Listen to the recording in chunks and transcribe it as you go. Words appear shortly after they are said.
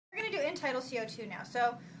end tidal CO2 now.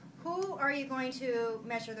 So who are you going to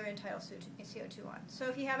measure their end tidal CO2 on? So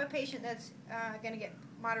if you have a patient that's going to get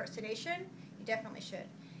moderate sedation, you definitely should.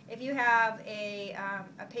 If you have a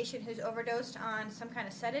patient who's overdosed on some kind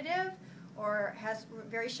of sedative or has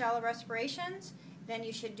very shallow respirations, then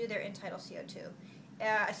you should do their end tidal CO2.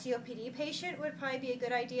 A COPD patient would probably be a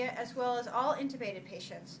good idea, as well as all intubated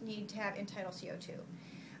patients need to have end tidal CO2.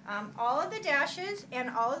 All of the dashes and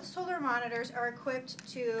all of the solar monitors are equipped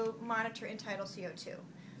to monitor end tidal CO2.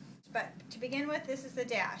 But to begin with, this is the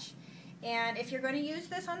dash. And if you're going to use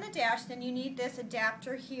this on the dash, then you need this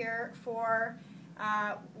adapter here for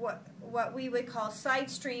what we would call side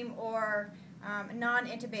stream or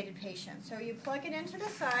non-intubated patients. So you plug it into the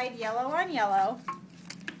side, yellow on yellow,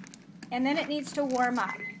 and then it needs to warm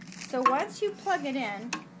up. So once you plug it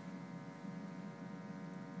in,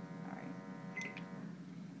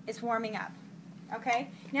 it's warming up. Okay?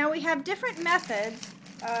 Now we have different methods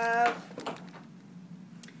of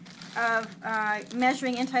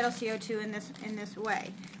measuring end tidal CO2 in this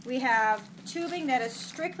way. We have tubing that is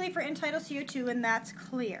strictly for end tidal CO2, and that's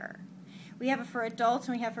clear. We have it for adults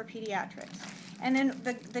and we have it for pediatrics. And then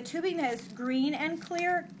the tubing that is green and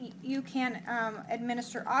clear, you can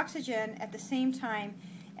administer oxygen at the same time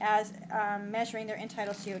as measuring their end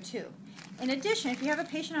tidal CO2. In addition, if you have a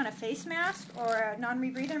patient on a face mask or a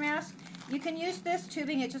non-rebreather mask, you can use this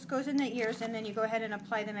tubing. It just goes in the ears, and then you go ahead and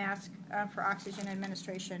apply the mask for oxygen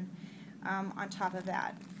administration on top of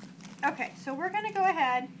that. Okay, so we're going to go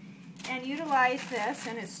ahead and utilize this,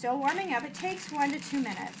 and it's still warming up. It takes 1 to 2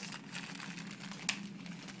 minutes.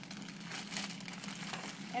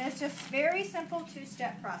 And it's just very simple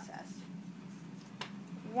two-step process.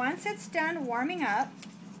 Once it's done warming up,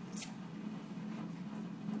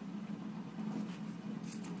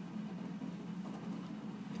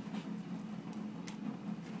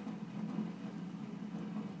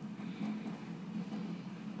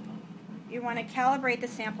 you want to calibrate the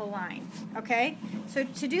sample line. Okay? So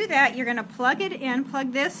to do that, you're going to plug it in,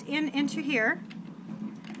 plug this in into here.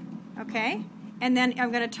 Okay? And then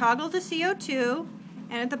I'm going to toggle the CO2,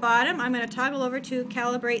 and at the bottom I'm going to toggle over to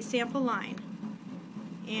calibrate sample line.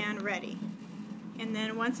 And ready. And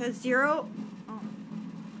then once it's 0,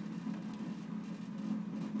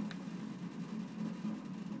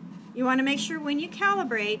 you want to make sure when you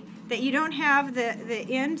calibrate that you don't have the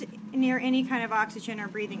end near any kind of oxygen or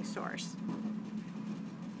breathing source.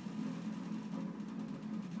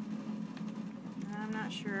 I'm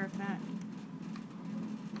not sure if that...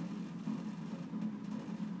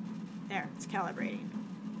 There, it's calibrating.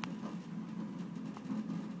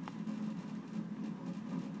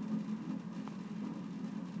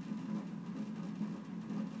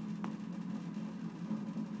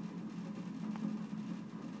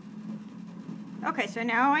 Okay, so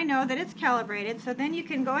now I know that it's calibrated, so then you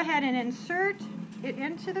can go ahead and insert it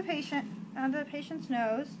into the patient's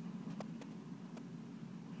nose,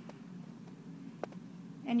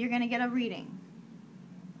 and you're going to get a reading.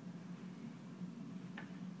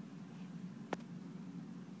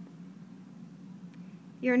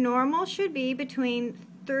 Your normal should be between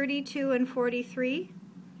 32 and 43.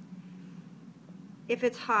 If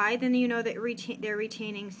it's high, then you know that they're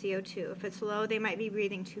retaining CO2. If it's low, they might be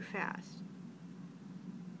breathing too fast.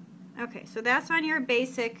 Okay, so that's on your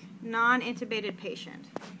basic non-intubated patient.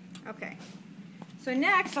 Okay, so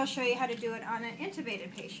next I'll show you how to do it on an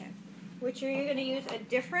intubated patient, which you're going to use a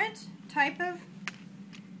different type of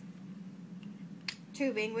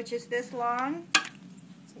tubing, which is this long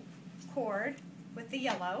cord with the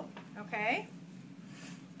yellow. Okay,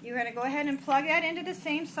 you're going to go ahead and plug that into the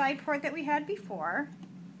same side port that we had before.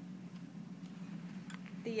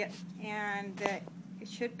 It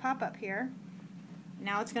should pop up here.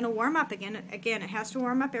 Now it's going to warm up again. Again, it has to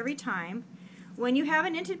warm up every time. When you have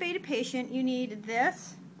an intubated patient, you need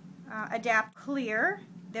this Adapt Clear.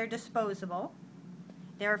 They're disposable.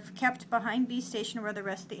 They're kept behind B station where the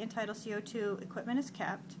rest of the end tidal CO2 equipment is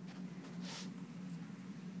kept.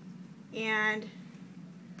 And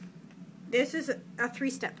this is a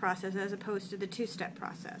 3-step process as opposed to the 2-step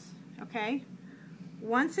process. Okay?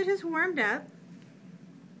 Once it is warmed up,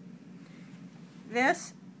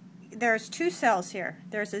 there's 2 cells here.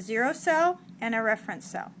 There's a 0 cell and a reference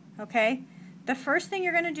cell. Okay? The first thing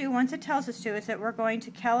you're going to do once it tells us to is that we're going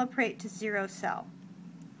to calibrate to 0 cell.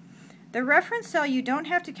 The reference cell, you don't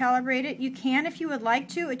have to calibrate it. You can if you would like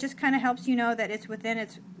to. It just kind of helps you know that it's within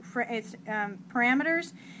its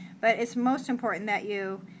parameters, but it's most important that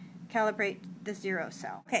you calibrate the 0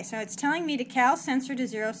 cell. Okay, so it's telling me to cal sensor to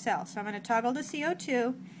 0 cell. So I'm going to toggle the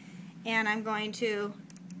CO2, and I'm going to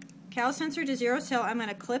cal sensor to 0 cell. I'm going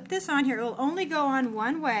to clip this on here. It will only go on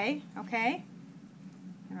one way, okay?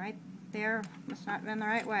 All right, there, must not have been the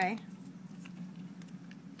right way.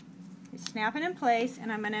 Snap it in place,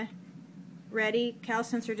 and I'm going to ready cal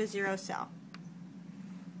sensor to 0 cell.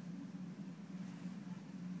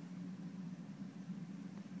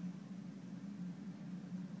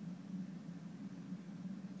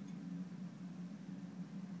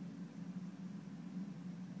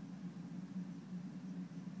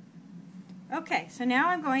 Okay, so now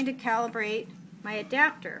I'm going to calibrate my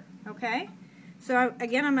adapter, okay? So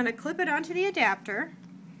again, I'm going to clip it onto the adapter.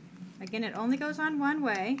 Again, it only goes on one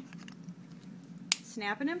way.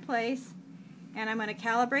 Snap it in place, and I'm going to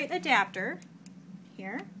calibrate adapter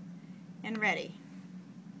here, and ready.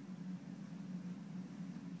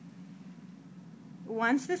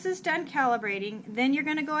 Once this is done calibrating, then you're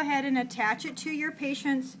going to go ahead and attach it to your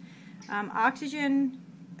patient's oxygen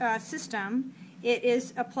system. It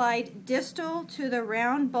is applied distal to the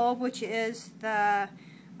round bulb, which is the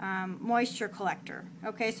moisture collector.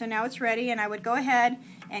 Okay, so now it's ready, and I would go ahead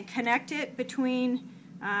and connect it between,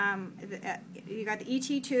 you got the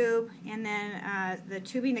ET tube, and then the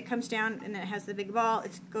tubing that comes down, and then it has the big ball.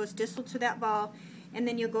 It goes distal to that ball, and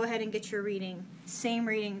then you'll go ahead and get your reading. Same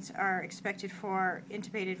readings are expected for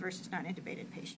intubated versus non-intubated patients.